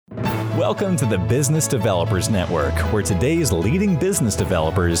Welcome to the Business Developers Network, where today's leading business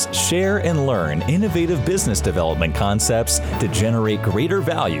developers share and learn innovative business development concepts to generate greater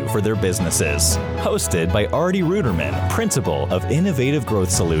value for their businesses. Hosted by Artie Ruderman, Principal of Innovative Growth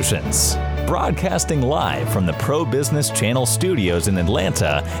Solutions. Broadcasting live from the Pro Business Channel studios in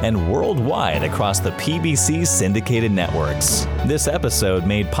Atlanta and worldwide across the PBC syndicated networks. This episode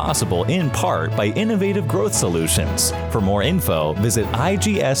made possible in part by Innovative Growth Solutions. For more info, visit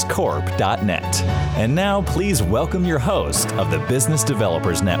igscorp.net. And now, please welcome your host of the Business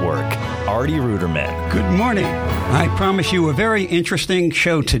Developers Network, Artie Ruderman. Good morning. I promise you a very interesting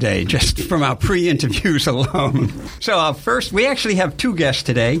show today, just from our pre-interviews alone. So first, we actually have two guests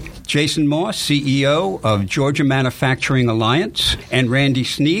today, Jason Moss, CEO of Georgia Manufacturing Alliance, and Randy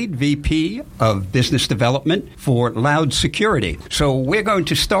Sneed, VP of Business Development for Loud Security. So we're going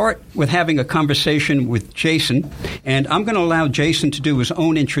to start with having a conversation with Jason, and I'm going to allow Jason to do his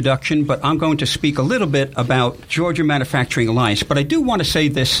own introduction, but I'm going to speak a little bit about Georgia Manufacturing Alliance. But I do want to say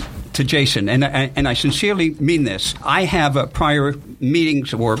this to Jason, and I sincerely mean this. I have prior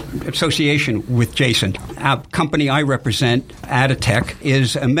meetings or association with Jason. Our company I represent, Adatech,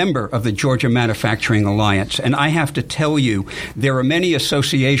 is a member of the Georgia Manufacturing Alliance, and I have to tell you, there are many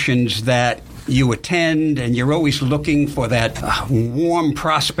associations that you attend, and you're always looking for that warm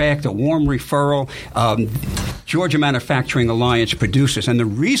prospect, a warm referral. Georgia Manufacturing Alliance produces, and the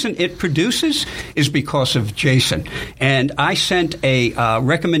reason it produces is because of Jason. And I sent a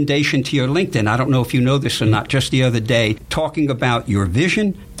recommendation to your LinkedIn, I don't know if you know this or not, just the other day, talking about your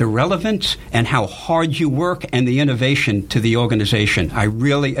vision, the relevance, and how hard you work, and the innovation to the organization. I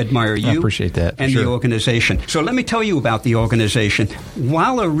really admire you. I appreciate that. And the organization. So let me tell you about the organization.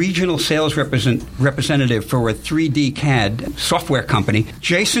 While a regional sales representative for a 3D CAD software company,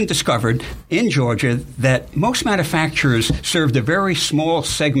 Jason discovered in Georgia that most manufacturers served a very small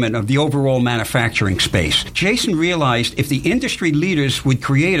segment of the overall manufacturing space. Jason realized if the industry leaders would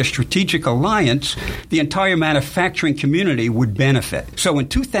create a strategic alliance, the entire manufacturing community would benefit. So in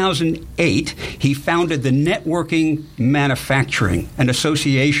 2008, he founded the Networking Manufacturing, an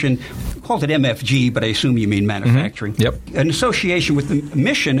association, called it MFG, but I assume you mean manufacturing. Yep. An association with the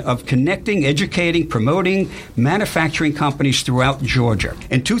mission of connecting, educating, promoting manufacturing companies throughout Georgia.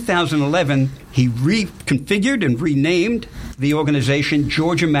 In 2011, he reconfigured and renamed the organization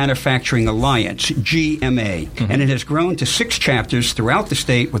Georgia Manufacturing Alliance, GMA, and it has grown to 6 chapters throughout the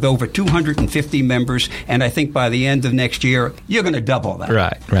state with over 250 members, and I think by the end of next year, you're going to double that.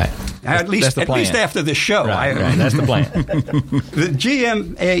 Right. At least after the show. Right, that's the plan. The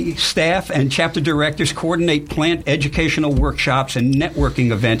GMA staff and chapter directors coordinate plant educational workshops and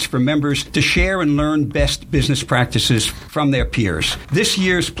networking events for members to share and learn best business practices from their peers. This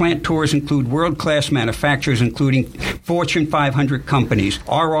year's plant tours include world-class manufacturers, including Fortune 500 companies,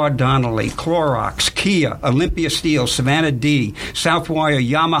 R.R. Donnelley, Clorox, Kia, Olympia Steel, Savannah D, Southwire,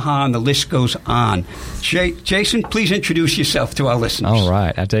 Yamaha, and the list goes on. Jason, please introduce yourself to our listeners. All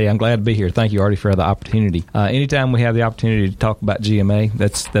right. I tell you, I'm glad to be here. Thank you, Artie, for the opportunity. Anytime we have the opportunity to talk about GMA,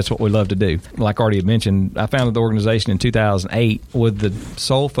 that's what we love to do. Like Artie had mentioned, I founded the organization in 2008 with the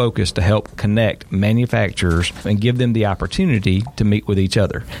sole focus to help connect manufacturers and give them the opportunity to meet with each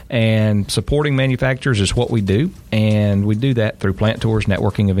other. And supporting manufacturers is what we do, and we do that through plant tours,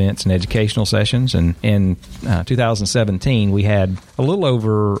 networking events, and educational sessions. And in 2017, we had a little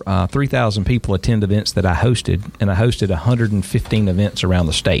over 3,000 people attend events that I hosted, and I hosted 115 events around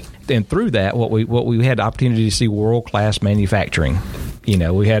the state. And through that, what we had the opportunity to see world-class manufacturing. You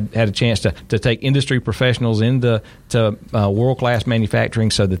know, we had a chance to take industry professionals into world-class manufacturing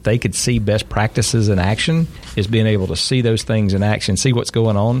so that they could see best practices in action, is being able to see those things in action, see what's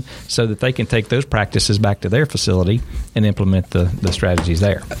going on, so that they can take those practices back to their facility and implement the strategies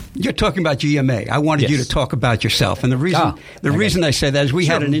there. You're talking about GMA. I wanted you to talk about yourself. And the reason I say that is we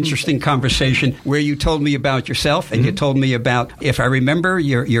had an interesting conversation where you told me about yourself, and you told me about, if I remember,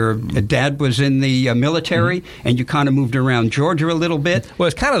 your dad was in the military, and you kind of moved around Georgia a little bit. Well,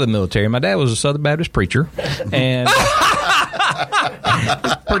 it's kind of the military. My dad was a Southern Baptist preacher, and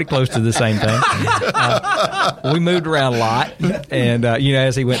it's pretty close to the same thing. We moved around a lot, and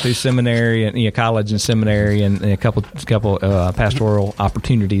as he went through seminary and college and seminary, and a couple pastoral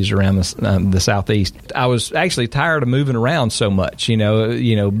opportunities around the Southeast, I was actually tired of moving around so much.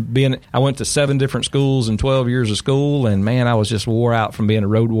 I went to 7 different schools in 12 years of school, and man, I was just wore out from being a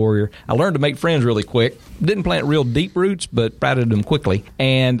road warrior. I learned to make friends really quick. Didn't plant real deep roots, but sprouted them quickly.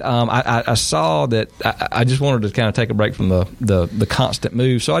 And I saw that I just wanted to kind of take a break from the the constant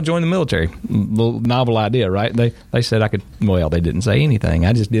move. So I joined the military. Little novel idea, right? They said I could. Well, they didn't say anything.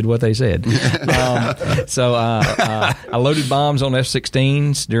 I just did what they said. So I loaded bombs on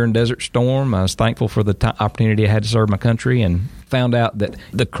F-16s during Desert Storm. I was thankful for the opportunity I had to serve my country, and found out that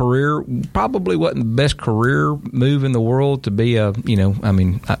the career probably wasn't the best career move in the world to be I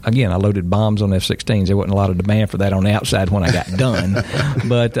loaded bombs on F-16s. There wasn't a lot of demand for that on the outside when I got done.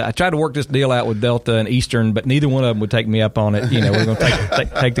 But I tried to work this deal out with Delta and Eastern, but neither one of them would take me up on it. We're going to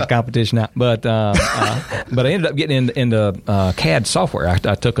take the competition out. But I ended up getting into CAD software.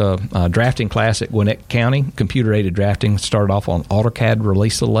 I took a drafting class at Gwinnett County, computer-aided drafting. Started off on AutoCAD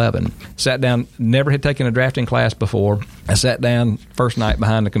Release 11. Sat down, never had taken a drafting class before. I sat down first night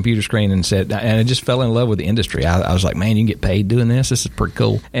behind the computer screen and I just fell in love with the industry. I was like, man, you can get paid doing this. This is pretty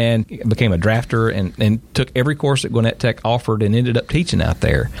cool. And became a drafter and took every course that Gwinnett Tech offered and ended up teaching out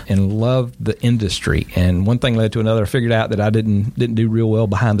there and loved the industry. And one thing led to another. I figured out that I didn't do real well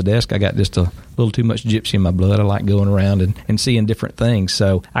behind the desk. I got just a little too much gypsy in my blood. I like going around and seeing different things.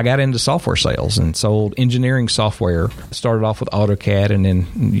 So I got into software sales and sold engineering software. Started off with AutoCAD and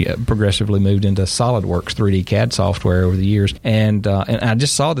then progressively moved into SolidWorks 3D CAD software over the years. And I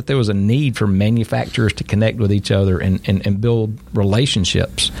just saw that there was a need for manufacturers to connect with each other and build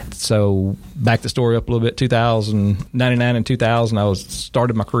relationships. So back the story up a little bit, 1999 and 2000, I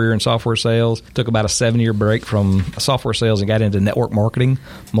started my career in software sales. Took about a 7-year break from software sales and got into network marketing,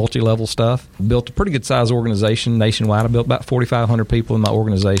 multi-level stuff. Built a pretty good size organization nationwide. I built about 4,500 people in my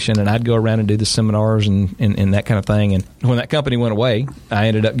organization, and I'd go around and do the seminars and that kind of thing. And when that company went away, I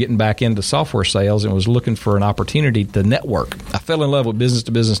ended up getting back into software sales and was looking for an opportunity to network. I fell in love with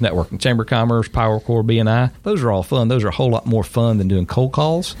business-to-business networking. Chamber of Commerce, PowerCore, BNI. Those are all fun. Those are a whole lot more fun than doing cold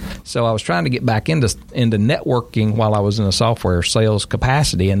calls. So I was trying to get back into networking while I was in a software sales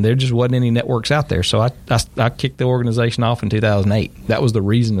capacity, and there just wasn't any networks out there. So I kicked the organization off in 2008. That was the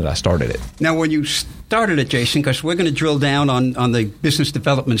reason that I started it. Now, when you started it, Jason, because we're going to drill down on the business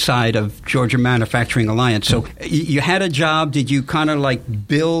development side of Georgia Manufacturing Alliance. So you had a job. Did you kind of like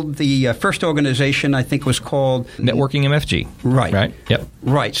build the first organization, I think was called? Networking MFG. Right. Yep.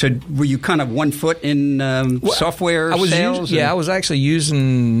 Right. So were you kind of one foot in software sales? I was actually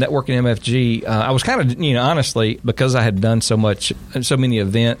using Networking MFG. I was kind of, honestly, because I had done so many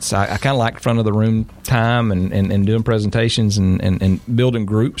events, I kind of liked front of the room time and doing presentations and building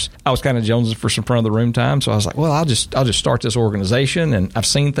groups. I was kind of jonesing for some front of the room time, so I was like, well, I'll just start this organization. And I've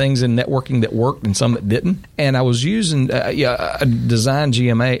seen things in networking that worked and some that didn't. And I was using a design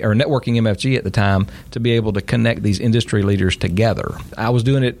GMA or Networking MFG at the time to be able to connect these industry leaders together. I was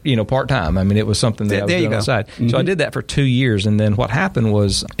doing it, part time. I mean, it was something that I was doing on the side. Mm-hmm. So I did that for 2 years, and then what happened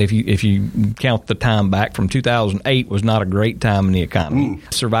was, if you count the time back from 2008, was not a great time in the economy.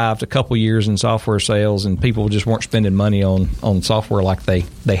 Survived a couple years in software sales, and people just weren't spending money on software like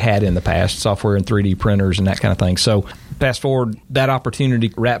they had in the past, software and 3D printers and that kind of thing. So fast forward, that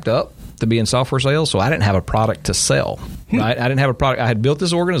opportunity wrapped up to be in software sales, so I didn't have a product to sell. Right? I didn't have a product. I had built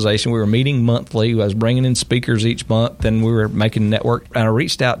this organization. We were meeting monthly. I was bringing in speakers each month, and we were making a network. And I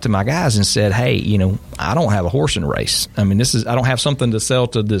reached out to my guys and said, hey, I don't have a horse in a race. I mean, I don't have something to sell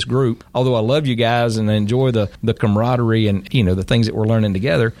to this group. Although I love you guys and I enjoy the camaraderie and, the things that we're learning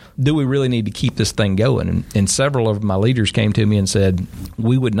together, do we really need to keep this thing going? And several of my leaders came to me and said,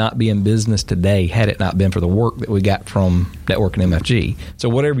 we would not be in business today had it not been for the work that we got from Networking MFG. So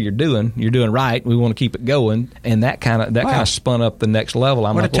whatever you're doing right. We want to keep it going. And that kind of spun up the next level.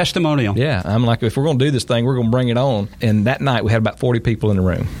 What a testimonial. Yeah. I'm like, if we're going to do this thing, we're going to bring it on. And that night we had about 40 people in the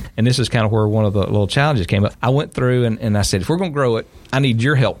room. And this is kind of where one of the little challenges came up. I went through and I said, if we're going to grow it, I need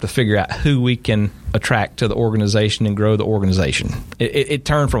your help to figure out who we can attract to the organization and grow the organization. It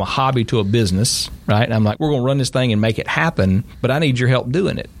turned from a hobby to a business, right? And I'm like, we're going to run this thing and make it happen, but I need your help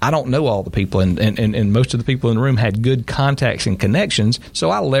doing it. I don't know all the people, and most of the people in the room had good contacts and connections, so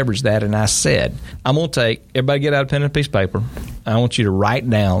I leveraged that, and I said, I'm going to take, everybody get out a pen and a piece of paper. I want you to write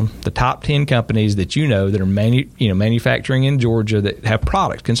down the top 10 companies that that are manufacturing in Georgia that have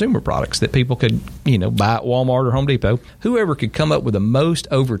products, consumer products that people could buy at Walmart or Home Depot. Whoever could come up with the most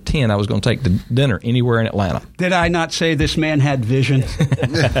over 10, I was going to take to dinner anywhere in Atlanta. Did I not say this man had vision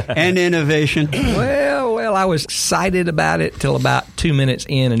and innovation? Well, I was excited about it till about 2 minutes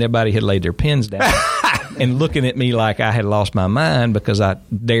in, and everybody had laid their pens down and looking at me like I had lost my mind because I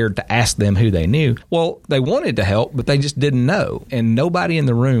dared to ask them who they knew. Well, they wanted to help, but they just didn't know. And nobody in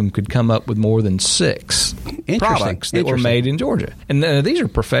the room could come up with more than 6. products that were made in Georgia. And these are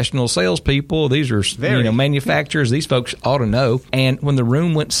professional salespeople. These are manufacturers. These folks ought to know. And when the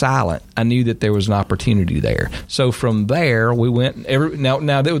room went silent, I knew that there was an opportunity there. So from there, we went.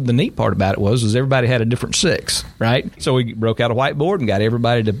 Now the neat part about it was everybody had a different six, right? So we broke out a whiteboard and got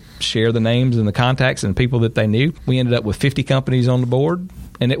everybody to share the names and the contacts and the people that they knew. We ended up with 50 companies on the board.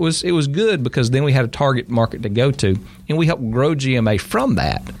 And it was good because then we had a target market to go to, and we helped grow GMA from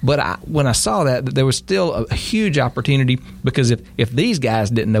that. But when I saw that there was still a huge opportunity, because if these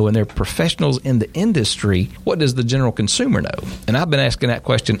guys didn't know and they're professionals in the industry, what does the general consumer know? And I've been asking that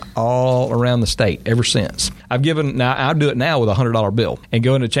question all around the state ever since. I'll do it now with a $100 bill and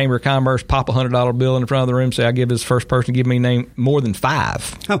go into the Chamber of Commerce, pop a $100 bill in the front of the room, say I give this first person to give me name more than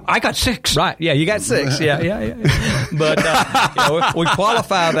 5. Oh, I got 6. Right? Yeah, you got 6. Yeah. But we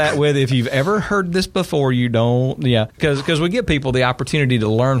qualify that with, if you've ever heard this before, you don't, because we give people the opportunity to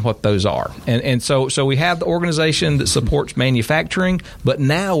learn what those are, and so we have the organization that supports manufacturing, but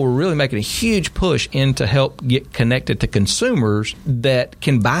now we're really making a huge push in to help get connected to consumers that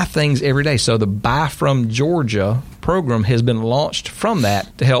can buy things every day. So the Buy From Georgia program has been launched from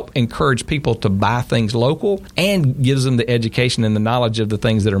that to help encourage people to buy things local and gives them the education and the knowledge of the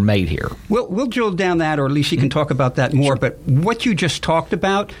things that are made here. We'll drill down that, or at least you can talk about that more. Sure. But what you just talked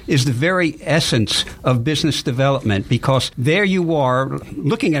about is the very essence of business development, because there you are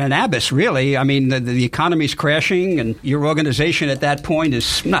looking at an abyss, really. I mean, the economy's crashing, and your organization at that point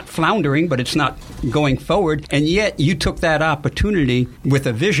is not floundering, but it's not going forward. And yet you took that opportunity with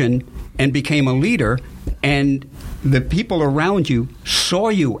a vision and became a leader, and the people around you saw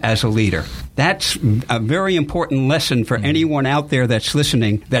you as a leader. That's a very important lesson for anyone out there that's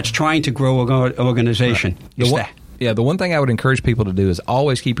listening, that's trying to grow an organization. Right. The one thing I would encourage people to do is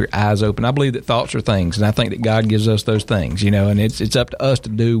always keep your eyes open. I believe that thoughts are things, and I think that God gives us those things, and it's up to us to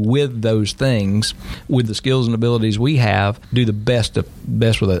do with those things, with the skills and abilities we have, do the best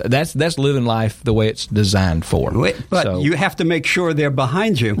with it. That's living life the way it's designed for. But you have to make sure they're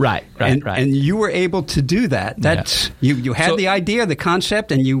behind you. Right. And you were able to do that. You had the idea, the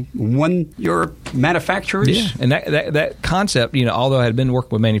concept, and you won your manufacturers. Yeah, and that concept, although I had been working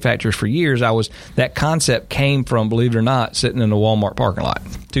with manufacturers for years, that concept came from, believe it or not, sitting in a Walmart parking lot.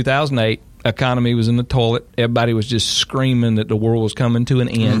 2008, economy was in the toilet. Everybody was just screaming that the world was coming to an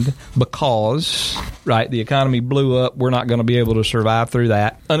end because, the economy blew up. We're not going to be able to survive through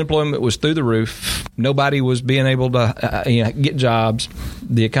that. Unemployment was through the roof. Nobody was being able to get jobs.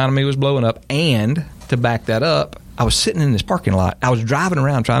 The economy was blowing up. And to back that up, I was sitting in this parking lot. I was driving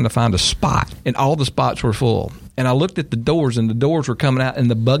around trying to find a spot, and all the spots were full. And I looked at the doors, and the doors were coming out, and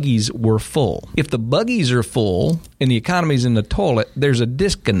the buggies were full. If the buggies are full and the economy's in the toilet, there's a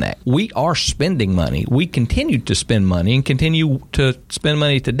disconnect. We are spending money. We continue to spend money and continue to spend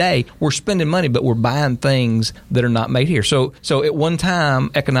money today. We're spending money, but we're buying things that are not made here. So at one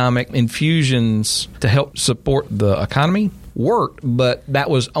time, economic infusions to help support the economy worked, but that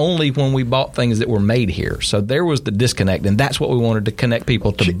was only when we bought things that were made here. So there was the disconnect, and that's what we wanted to connect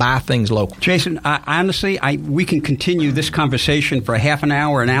people to buy things local. Jason, honestly, we can continue this conversation for half an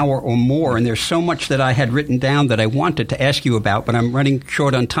hour or more, and there's so much that I had written down that I wanted to ask you about, but I'm running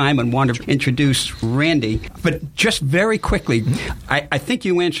short on time and want to introduce Randy. But just very quickly, I think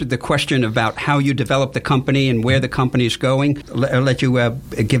you answered the question about how you developed the company and where the company is going. I'll let you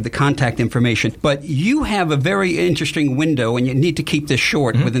give the contact information. But you have a very interesting window, and you need to keep this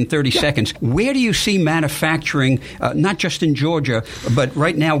short within 30 seconds. Where do you see manufacturing, not just in Georgia, but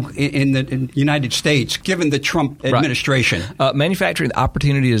right now in the United States, given the Trump administration? Manufacturing, the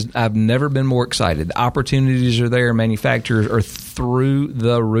opportunity is, I've never been more excited. The opportunities are there. Manufacturers are through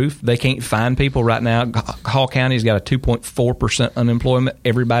the roof. They can't find people right now. Hall County's got a 2.4% unemployment.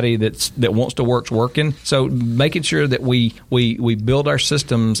 Everybody that wants to work's working. So making sure that we build our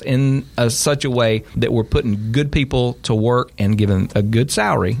systems in such a way that we're putting good people to work and giving a good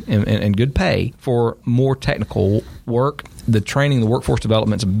salary and good pay for more technical work. The training, the workforce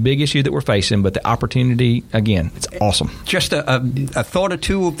development is a big issue that we're facing, but the opportunity, again, it's awesome. Just a thought or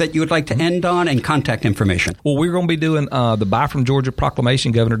two that you would like to end on, and contact information. Well, we're going to be doing the Buy From Georgia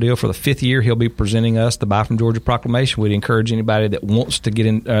Proclamation. Governor Deal, for the 5th year, he'll be presenting us the Buy From Georgia Proclamation. We'd encourage anybody that wants to get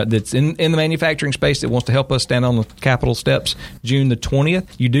in, that's in the manufacturing space, that wants to help us stand on the Capitol steps, June the 20th.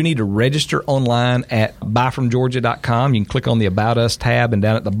 You do need to register online at buyfromgeorgia.com. You can click on the About Us tab, and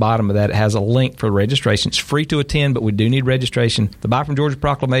down at the bottom of that, it has a link for registration. It's free to attend, but but we do need registration. The Buy from Georgia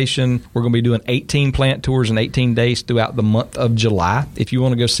Proclamation, we're going to be doing 18 plant tours in 18 days throughout the month of July. If you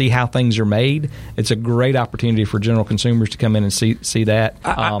want to go see how things are made, it's a great opportunity for general consumers to come in and see that.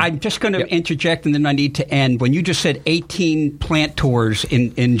 I'm just going to interject, and then I need to end. When you just said 18 plant tours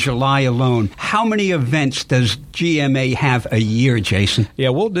in July alone, how many events does GMA have a year, Jason? Yeah,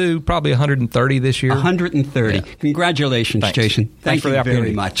 we'll do probably 130 this year. 130. Yeah. Congratulations, Thanks. Jason. Thanks for the opportunity.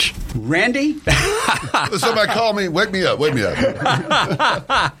 Very much. Randy? Somebody call me. Wake me up.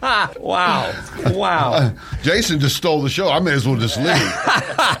 Wow. Jason just stole the show. I may as well just leave.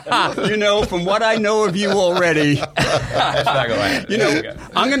 From what I know of you already, I'm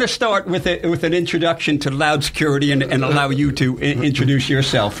going to start with an introduction to Loud Security and allow you to introduce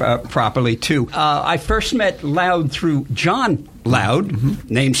yourself properly, too. I first met Loud through John Loud,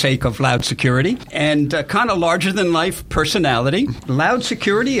 namesake of Loud Security, and kind of larger-than-life personality. Loud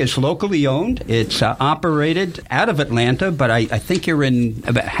Security is locally owned. It's operated out of Atlanta, but I think you're in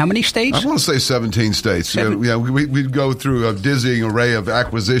about how many states? I want to say 17 states. We go through a dizzying array of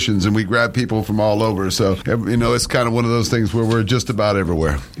acquisitions, and we grab people from all over. So, it's kind of one of those things where we're just about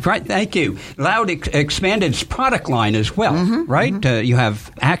everywhere. Right, thank you. Loud expanded its product line as well, right? You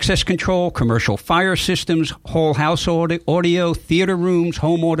have access control, commercial fire systems, whole house audio, theater rooms,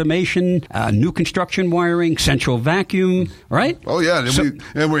 home automation, new construction wiring, central vacuum, right? Oh, yeah.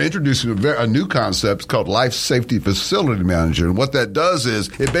 And we're introducing a new concept called Life Safety Facility Manager. And what that does is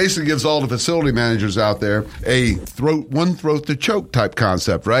it basically gives all the facility managers out there one throat to choke type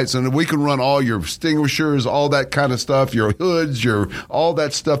concept, right? So that we can run all your extinguishers, all that kind of stuff, your hoods, all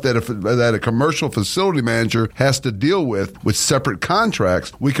that stuff that a commercial facility manager has to deal with separate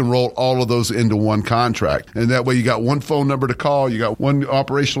contracts. We can roll all of those into one contract. And that way you got one phone number to call, you got one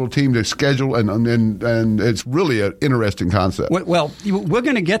operational team to schedule, and it's really an interesting concept. Well, we're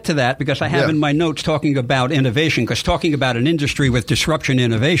going to get to that because I have in my notes talking about innovation, because talking about an industry with disruption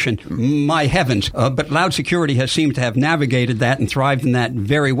innovation, my heavens. But Loud Security has seemed to have navigated that and thrived in that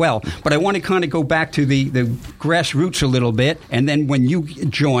very well. But I want to kind of go back to the grassroots a little bit, and then when you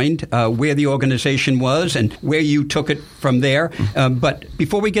joined, where the organization was and where you took it from there. But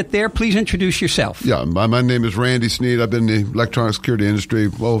before we get there, please introduce yourself. Yeah, my name is Randy Sneed. I've been in the electronic security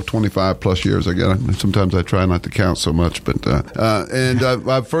industry, 25 plus years. Sometimes I try not to count so much, but I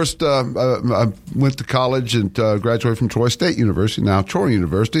went to college and graduated from Troy State University, now Troy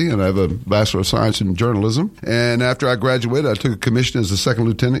University, and I have a Bachelor of Science in Journalism. And after I graduated, I took a commission as a second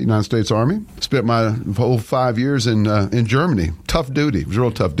lieutenant, United States Army. Spent my whole 5 years in Germany. Tough duty. It was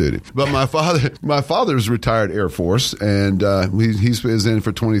real tough duty. But my father was retired Air Force, and he was in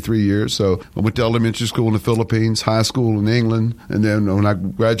for 23 years. So I went to elementary school in the Philippines, high school in England, and then when I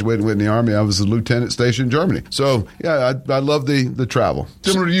graduated and went in the Army, I was a lieutenant stationed in Germany. So, I love the travel.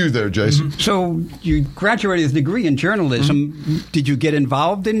 Similar to you there, Jason. So you graduated with a degree in journalism. Did you get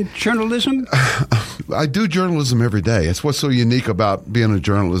involved in journalism? I do journalism every day. It's what's so unique about being a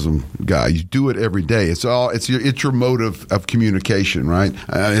journalism guy. You do it every day. It's your mode of communication, right?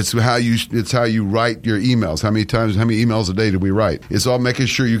 It's how you write your emails. How many emails a day do we write? It's all making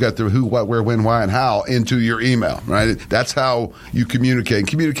sure you got the who, what, where, when, why, and how into your email, right? That's how you communicate. And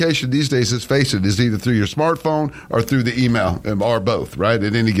communication these days, let's face it, is either through your smartphone or through the email, or both, right?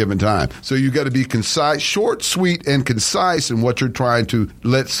 At any given time. So you got to be concise, short, sweet, and concise in what you're trying to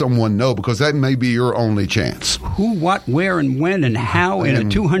let someone know, because that may be your only chance. Who, what, where, and when, and how in a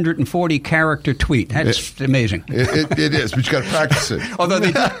 240-character tweet. That's amazing. It is, but you got to practice it.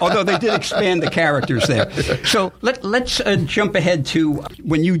 although they did expand the characters there. So let's jump ahead to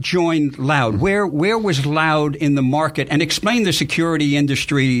when you joined Loud. Where was Loud in the market? And explain the security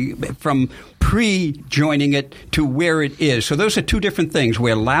industry from pre-joining it to where it is. So those are two different things,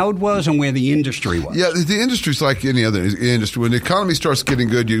 where Loud was and where the industry was. Yeah, the industry's like any other industry. When the economy starts getting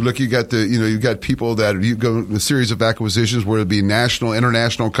good, you got people that you go a series of acquisitions, where it be national,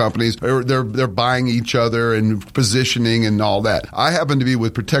 international companies, or they're buying each other and positioning and all that. I happened to be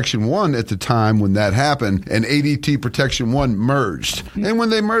with Protection One at the time when that happened, and ADT Protection One merged. And when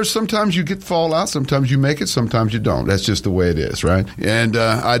they merge, sometimes you get fallout, sometimes you make it, sometimes you don't. That's just the way it is, right? And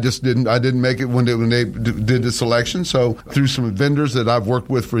I didn't make it when they did the selection. So through some vendors that I've worked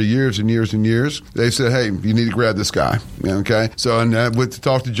with for years and years and years, they said, hey, you need to grab this guy. Okay. So I went to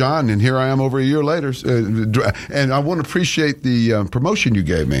talk to John, and here I am over a year later. And I want to appreciate the promotion you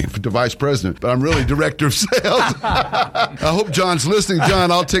gave me to vice president, but I'm really director of sales. I hope John's listening.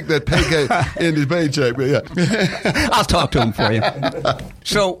 John, I'll take that paycheck in his paycheck. But yeah. I'll talk to him for you.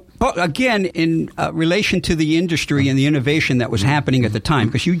 So But again, in relation to the industry and the innovation that was happening at the time,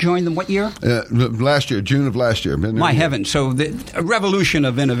 because you joined them what year? Last year, June of last year. My heavens. So a revolution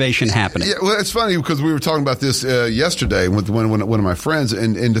of innovation happening. Yeah, well, it's funny because we were talking about this yesterday with one of my friends,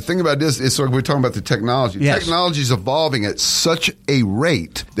 and the thing about this is, we're talking about the technology. Yes. Technology is evolving at such a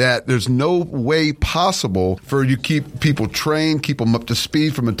rate that there's no way possible for you to keep people trained, keep them up to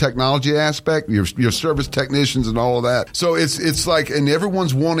speed from a technology aspect, your service technicians and all of that. So it's like, and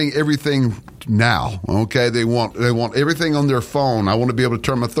everyone's wanting everything now. Okay, they want everything on their phone. I want to be able to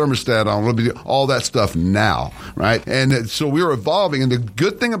turn my thermostat on. I want to be all that stuff now, right? And so we're evolving. And the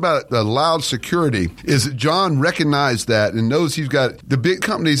good thing about the loud security is that John recognized that and knows he's got the big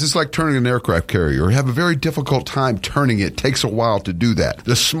companies. It's like turning an aircraft carrier. Have a very difficult time turning it. Takes a while to do that.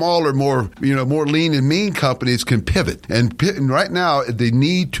 The smaller, more lean and mean companies can pivot. And right now, the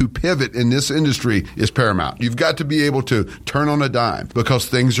need to pivot in this industry is paramount. You've got to be able to turn on a dime because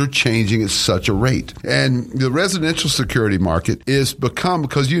things are changing at such a rate. And the residential security market is become,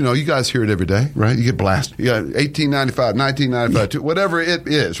 because you guys hear it every day, right? You get blasted. You got 1895, 1995, whatever it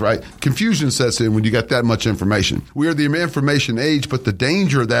is, right? Confusion sets in when you got that much information. We are the information age, but the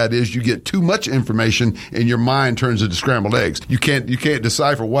danger of that is you get too much information and your mind turns into scrambled eggs. You can't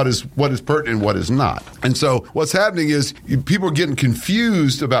decipher what is pertinent and what is not. And so what's happening is people are getting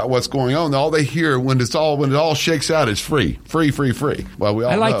confused about what's going on. All they hear when it all shakes out is free. Well, we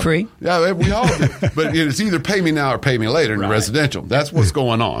all like know. Free. Yeah, we all do. But it's either pay me now or pay me later in residential. That's what's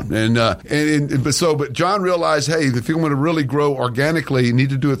going on. But John realized, hey, if you want to really grow organically, you need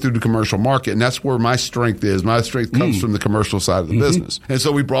to do it through the commercial market, and that's where my strength is. My strength comes from the commercial side of the business. And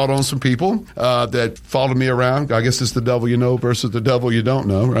so we brought on some people that followed me around. I guess it's the devil you know versus the devil you don't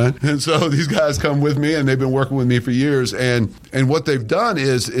know, right? And so these guys come with me, and they've been working with me for years. And what they've done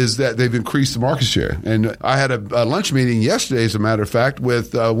is that they've increased the market share. And I had a lunch meeting yesterday, as a matter of fact,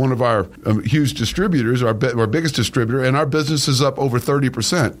 with one of our huge distributors, our biggest distributor, and our business is up over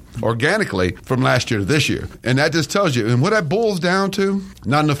 30% organically from last year to this year. And that just tells you, and what that boils down to,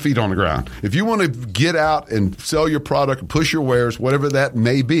 not enough feet on the ground. If you want to get out and sell your product, push your wares, whatever that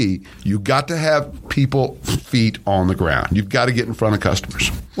may be, you got to have people feet on the ground. You've got to get in front of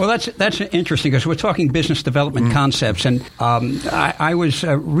customers. Well, that's interesting because we're talking business development concepts, and I was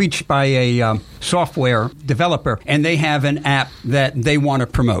reached by a software developer, and they have an app that they want to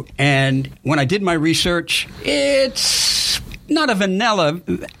promote. And when I did my research, it's not a vanilla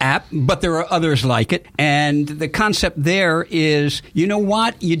app, but there are others like it. And the concept there is, you know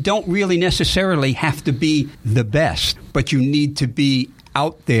what? You don't really necessarily have to be the best, but you need to be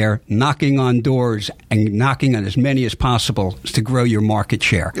out there knocking on doors and knocking on as many as possible to grow your market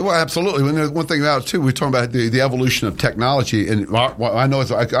share. Well, absolutely. And there's one thing about it, too, we're talking about the evolution of technology. And I know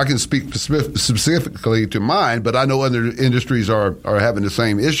I can speak specifically to mine, but I know other industries are having the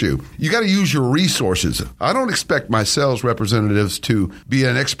same issue. You got to use your resources. I don't expect my sales representatives to be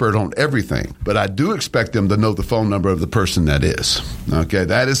an expert on everything, but I do expect them to know the phone number of the person that is. Okay,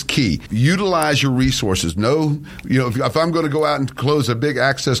 that is key. Utilize your resources. If I'm going to go out and close a big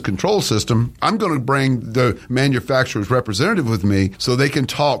access control system, I'm going to bring the manufacturer's representative with me so they can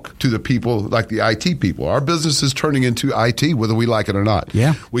talk to the people like the IT people. Our business is turning into IT, whether we like it or not.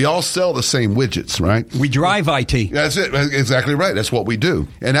 Yeah. We all sell the same widgets, right? We drive IT. That's it. Exactly right. That's what we do.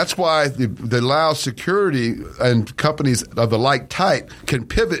 And that's why the loud security and companies of the like type can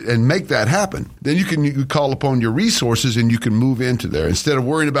pivot and make that happen. Then you can call upon your resources and you can move into there. Instead of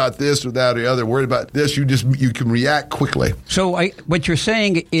worrying about this or that or the other, worried about this, you can react quickly. So what you're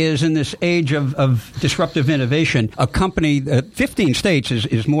saying is, in this age of disruptive innovation, a company, 15 states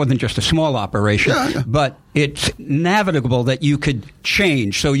is more than just a small operation, but it's navigable that you could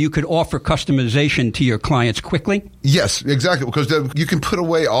change, so you could offer customization to your clients quickly? Yes, exactly, because you can put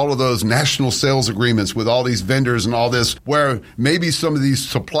away all of those national sales agreements with all these vendors and all this, where maybe some of these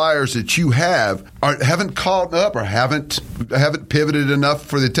suppliers that you haven't caught up or haven't pivoted enough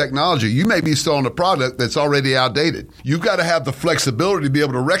for the technology. You may be selling a product that's already outdated. You've got to have the flexibility to be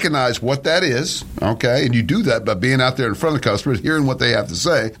able to recognize what that is, okay? And you do that by being out there in front of customers, hearing what they have to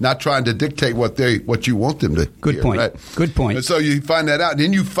say, not trying to dictate what you want them to Good hear, point. right? Good point. And so you find that out. And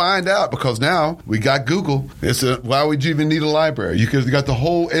then you find out, because now we got Google. Why would you even need a library? You got the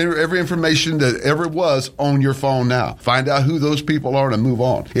whole, every information that ever was on your phone now. Find out who those people are and move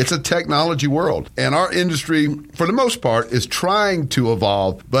on. It's a technology world. And our industry, for the most part, is trying to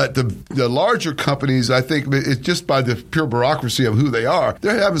evolve. But the larger companies, I think, it's just by the pure bureaucracy of who they are,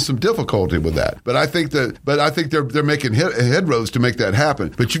 they're having some difficulty with that. But I think they're making headroads to make that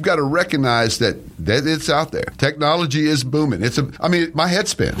happen. But you've got to recognize that it's out there. Technology is booming. My head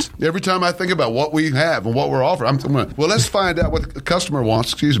spins every time I think about what we have and what we're offering. Well, let's find out what the customer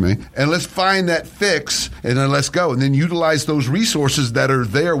wants, and let's find that fix, and then let's go. And then utilize those resources that are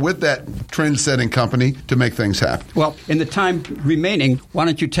there with that trend-setting company to make things happen. Well, in the time remaining, why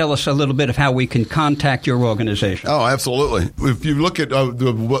don't you tell us a little bit of how we can contact your organization? Oh, absolutely. If you look at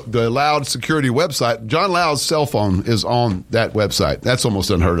the Loud Security website, John Loud's cell phone is on that website. That's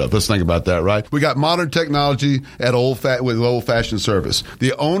almost unheard of. Let's think about that, right? We got modern technology with old-fashioned service.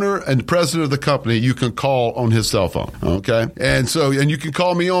 The owner and president of the company, you can call on his cell phone, okay? And you can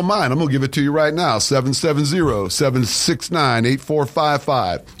call me on mine. I'm going to give it to you right now,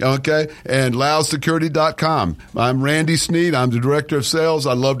 770-769-8455, okay? And loudsecurity.com. I'm Randy Sneed. I'm the director of sales.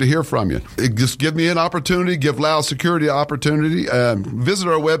 I'd love to hear from you. Just give me an opportunity, give Loud Security an opportunity, visit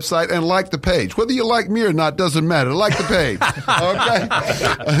our website and like the page. Whether you like me or not doesn't matter. Like the page, okay?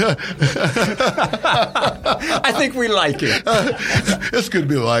 I think we like it. It's good to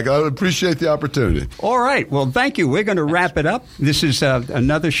be like. I appreciate the opportunity. All right. Well, thank you. We're going to wrap it up. This is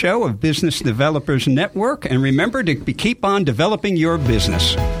another show of Business Developers Network. And remember to keep on developing your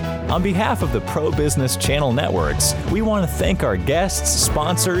business. On behalf of the Pro Business Channel Networks, we want to thank our guests,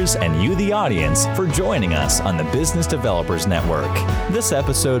 sponsors, and you, the audience, for joining us on the Business Developers Network. This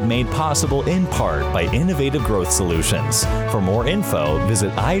episode made possible in part by Innovative Growth Solutions. For more info,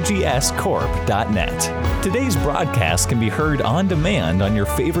 visit igscorp.net. Today's broadcast can be heard on demand on your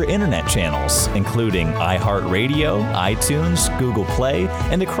favorite internet channels, including iHeartRadio, iTunes, Google Play,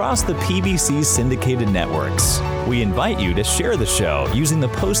 and across the PBC syndicated networks. We invite you to share the show using the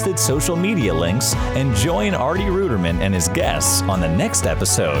posted social media links and join Artie Ruderman and his guests on the next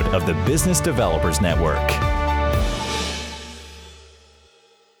episode of the Business Developers Network.